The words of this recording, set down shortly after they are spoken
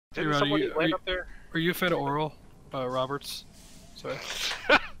Didn't somebody land up there? Are you a fan of Oral? Roberts? Sorry.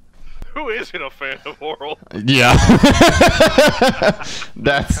 Who isn't a fan of Oral? Yeah.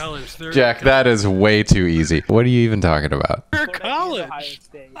 That's Jack. That is way too easy. What are you even talking about? They're college.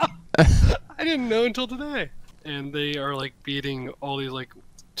 I didn't know until today. And they are like beating all these like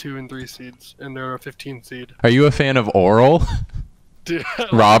 2 and 3 seeds, and they're a 15 seed. Are you a fan of Oral? Dude,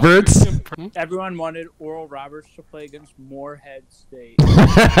 Roberts? Everyone wanted Oral Roberts to play against Morehead State. Do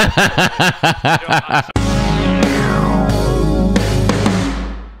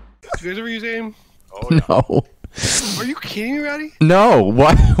you guys ever use AIM? Oh, yeah. No. Are you kidding me, Rowdy? No.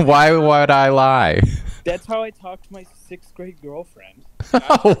 Why would I lie? That's how I talked to my 6th grade girlfriend.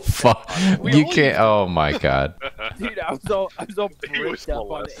 Oh fuck! You can't. Oh my god. Dude, I was all bricked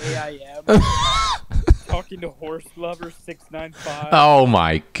up on AIM, talking to Horse Lover 695. Oh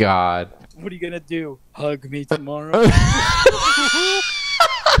my god. What are you gonna do? Hug me tomorrow?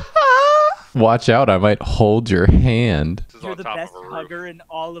 Watch out! I might hold your hand. You're the best hugger in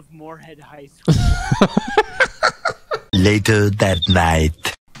all of Morehead High School. Later that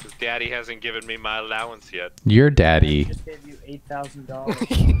night. Daddy hasn't given me my allowance yet. Your daddy. I just gave you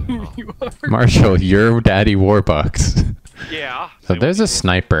 $8,000. Marshall, your daddy Warbucks. Yeah. So there's a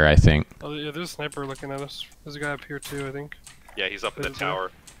sniper, I think. Oh yeah, there's a sniper looking at us. There's a guy up here too, I think. Yeah, he's up in the tower.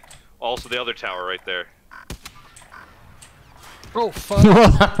 Also, the other tower right there. Oh fuck!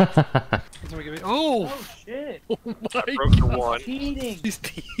 Oh! Oh shit! Oh my! I broke your one. Cheating! He's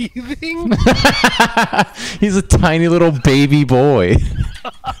teething. He's a tiny little baby boy.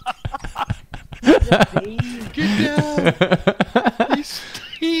 Get down! He's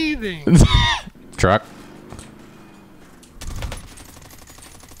teething. Truck.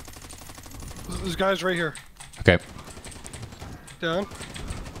 This guy's right here. Okay. Down.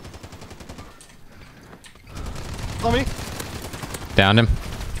 On me. Downed him.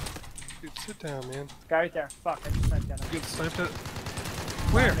 Dude, sit down, man. Guy right there. Fuck, I just sniped down. You get sniped it.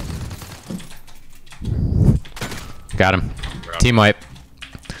 Where? Got him. Team wipe.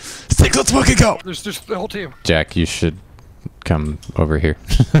 Six, let's fucking go! There's just the whole team. Jack, you should come over here.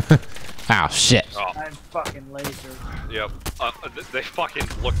 Ow, shit. Oh. I'm fucking laser. Yep. They fucking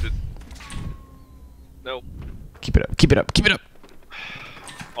looked at... Nope. Keep it up, keep it up, keep it up!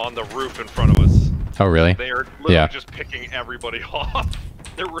 On the roof in front of us. Oh, really? They are literally just picking everybody off.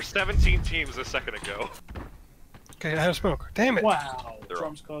 There were 17 teams a second ago. Okay, I have smoke. Damn it! Wow.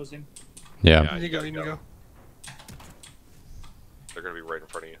 Drum's closing. Yeah. You need to go, you need to go. They're gonna be right in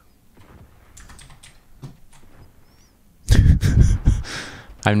front of you.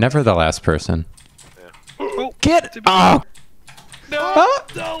 I'm never the last person. Yeah. Oh! Get! Oh! No! Oh!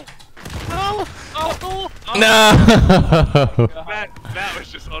 No! No! Oh! Oh! No! That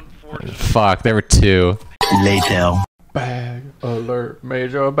was just unfortunate. Fuck, there were 2. Later. Bag alert,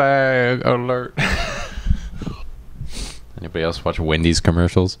 major bag alert. Anybody else watch Wendy's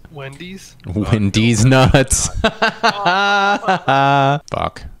commercials? Wendy's? Wendy's nuts. Fuck.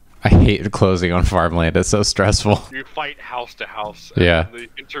 I hate closing on farmland. It's so stressful. You fight house to house. Yeah. And the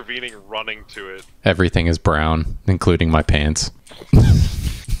intervening running to it. Everything is brown, including my pants.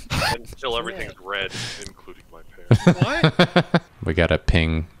 Until everything's red, including my pants. What? We got a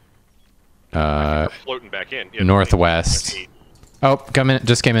ping. Floating back in. Yeah, Northwest. Oh, come in.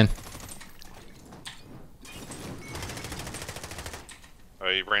 Just came in. Oh,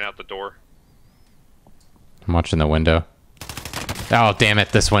 he ran out the door. I'm watching the window. Oh, damn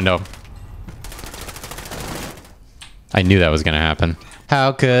it. This window. I knew that was going to happen.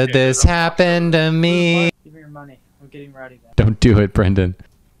 How could this happen to me? Give me your money. I'm getting ready then. Don't do it, Brendan.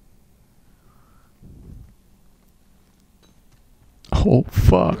 Oh,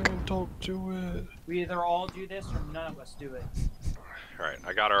 fuck. Don't do it. We either all do this or none of us do it. Alright,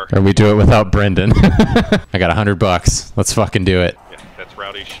 I got our... Or we do it without Brendan. I got $100. Let's fucking do it. Yeah, that's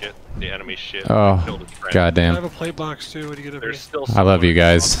rowdy shit. The enemy shit. Oh, I goddamn. have a plate box too. What do you get over There's here? still I love you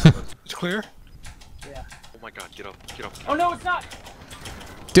guys. It's clear? Yeah. Oh my god, get up, get up. Oh no, it's not!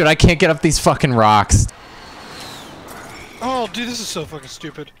 Dude, I can't get up these fucking rocks. Oh, dude, this is so fucking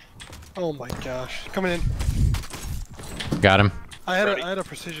stupid. Oh my gosh. Coming in. Got him. I had a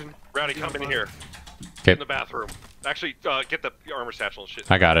precision. Rowdy, come in here. Okay. In the bathroom. Actually, get the armor satchel and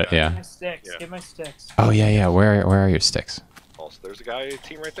shit. I got it, Get yeah. my sticks. Yeah. Get my sticks. Oh, yeah, yeah. Where are your sticks? Also, there's a guy,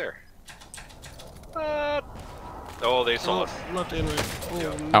 team right there. Oh, they saw Oh, us. left and right.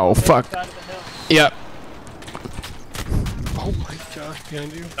 Oh, Oh, fuck. Side of the hill. Yep. oh my gosh,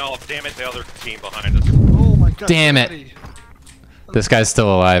 behind you. Oh, damn it, the other team behind us. Oh my god. Damn it. Daddy. This guy's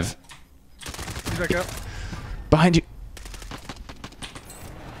still alive. He's back up. Behind you.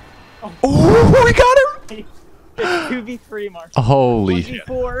 Oh, we got him! It's 2v3, Mark. Holy.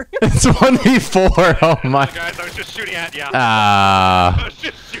 1v4. It's 1v4. Oh my. Guys, I was just shooting at ya. I Ah. was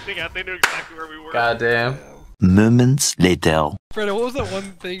just shooting at. They knew exactly where we were. Goddamn. Moments later. Fredo, what was that one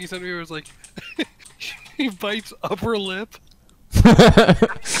thing you sent me? Where it was like, he bites upper lip.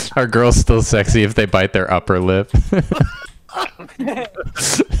 Are girls still sexy if they bite their upper lip?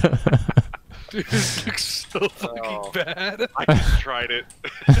 Dude, this looks so fucking bad. I just tried it.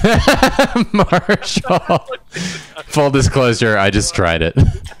 Marshall. Full disclosure, I just tried it.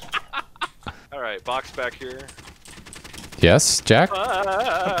 Alright, box back here. Yes, Jack?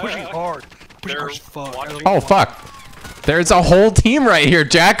 I'm pushing hard. Pushing hard as fuck. I don't Oh, even fuck. There's a whole team right here,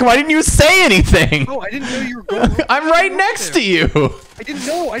 Jack. Why didn't you say anything? Oh, I didn't know you were going. I'm right next to you. I didn't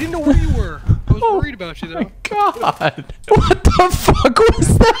know. I didn't know where you were. I was worried about you, though. God. What the fuck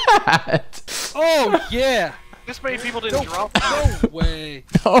was that? Oh, yeah. This many people didn't drop. No way.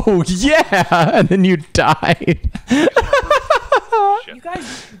 Oh, yeah. And then you died. You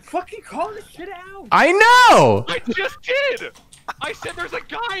guys fucking call this shit out. I know. I just did. I said there's a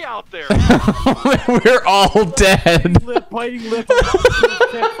guy out there. We're all dead. Biting lip.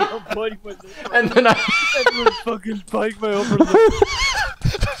 Biting my lip. And then Everyone fucking bite my upper lip.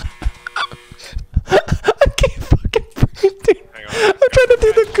 I can't fucking breathe, dude. Hang on. I'm trying to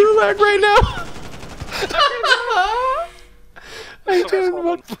do the gulag right now. I just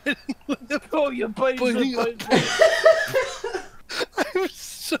want. Oh, you're biting Biting lip. I'm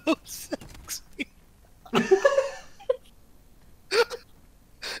so sexy.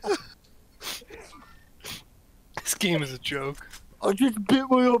 This game is a joke. I just bit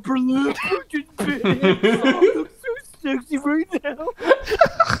my upper lip. I just bit it. Oh, I'm so sexy right now.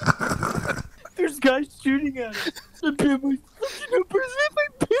 There's guys shooting at us. I bit my fucking upper lip. I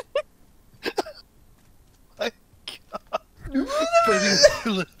bit it. My God. Biting upper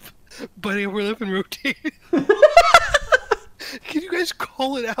lip. Biting upper lip and rotating. Can you guys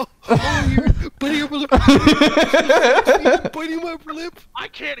call it out? Oh, you're biting upper lip. Biting my upper lip. I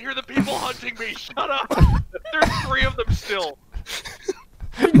can't hear the people hunting me. Shut up. There's 3 of them still.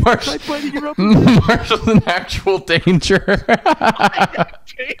 Marshall's in actual danger.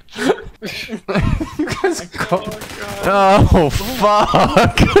 Danger. You guys go. Oh,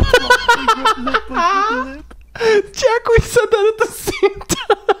 fuck. Jack, we said that at the same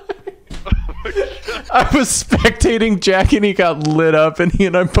time. I was spectating Jack and he got lit up and he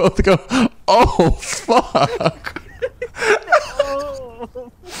and I both go, oh, fuck.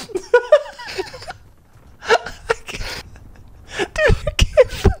 Dude, I can't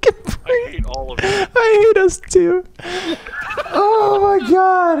fucking breathe. I hate all of you. I hate us too. Oh my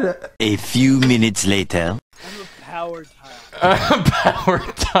god. A few minutes later. I'm a power top. Power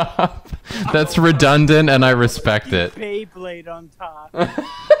top. That's redundant and I respect it. Beyblade on top.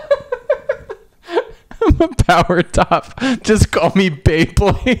 I'm a power top. Just call me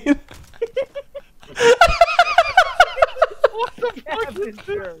Beyblade. What the fuck is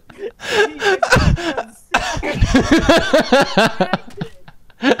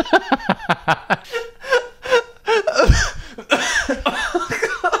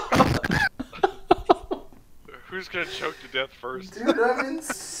Who's gonna choke to death first? Dude, I'm in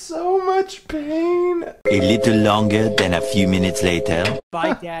so much pain. A little longer than a few minutes later.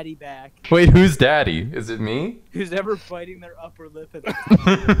 Buy daddy back. Wait, who's daddy? Is it me? Who's ever biting their upper lip at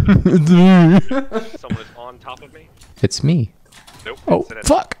It's me. Someone is on top of me? It's me. Nope. Oh, It's an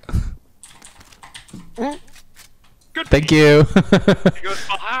fuck. Good. Thank you. He goes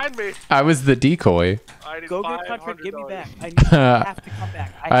behind me. I was the decoy. I need Go get contract, $500. give me back. I need, have to come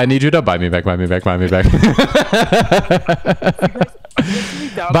back. I need you to buy me back, buy me back, buy me back.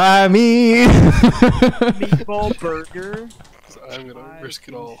 Buy me. Meatball burger. I'm gonna risk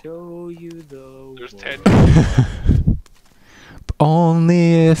it all. Show you the There's world. 10.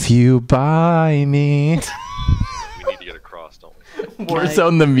 Only if you buy me. We need to get across, don't we?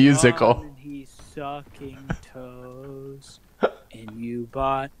 Warzone the musical. And he's sucking toes. And you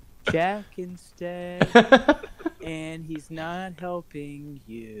bought Jack instead. And he's not helping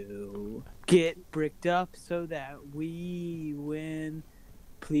you. Get bricked up so that we win.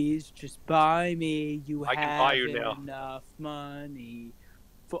 Please just buy me. You I can have buy you now. enough money.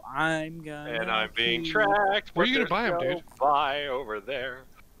 For I'm gonna. And I'm being keep- tracked. Where are you but gonna buy 'em, there's no dude? Buy over there.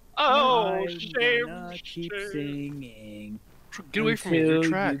 Oh, I'm shame, gonna keep shame. singing. Get away from me, you're until you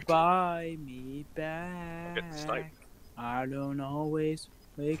tracked. buy me back. Get sniped. I don't always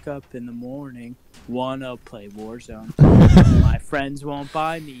wake up in the morning, wanna play Warzone. My friends won't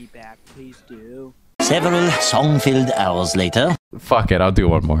buy me back, please do. Several song-filled hours later. Fuck it, I'll do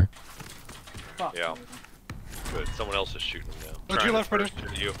one more. Fuck Yeah. me. Good. Someone else is shooting now. Oh, to your left, Trying Fredo.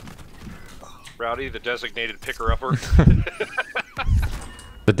 to shoot you. Rowdy, the designated picker-upper.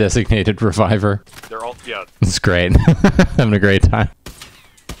 The designated reviver. They're all, yeah. It's great. Having a great time.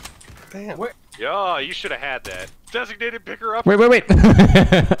 Damn. Where? Yeah, you should have had that. Designated picker-upper. Wait. There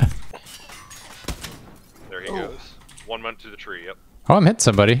he goes. One went to the tree, yep. Oh, I'm hitting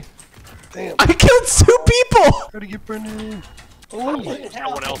somebody. Damn. I killed 2 people! Gotta get Brendan. Oh, no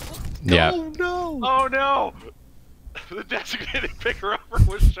one else. Yeah. Oh no! Oh no! The designated picker-upper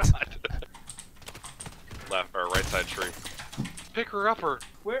was shot. Left or right side tree. Picker-upper.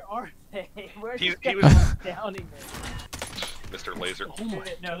 Where are they? Where's He this guy was- downing me? Mr. Laser. Oh my.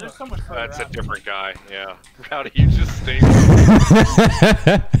 No, there's someone further That's a out. different guy. Yeah. Rowdy, you just stink.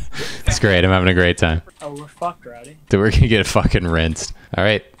 It's great. I'm having a great time. Oh, we're fucked, Rowdy. Dude, we're gonna get fucking rinsed. All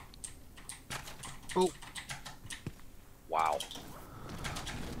right. Oh. Wow.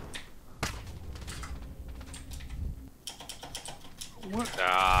 What?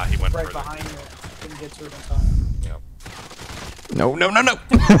 Ah, he went Right further. behind you. Didn't get to it in time. Yep. No.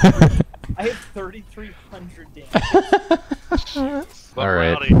 I have 3,300 damage. But All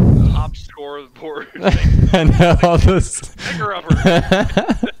right. Rowdy, top score of the board. I know all this.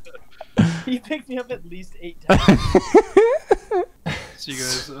 Picker-upper. He picked me up at least 8 times. See you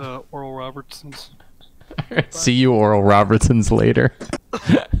guys, Oral Robertsons. See you, Oral Robertsons, later.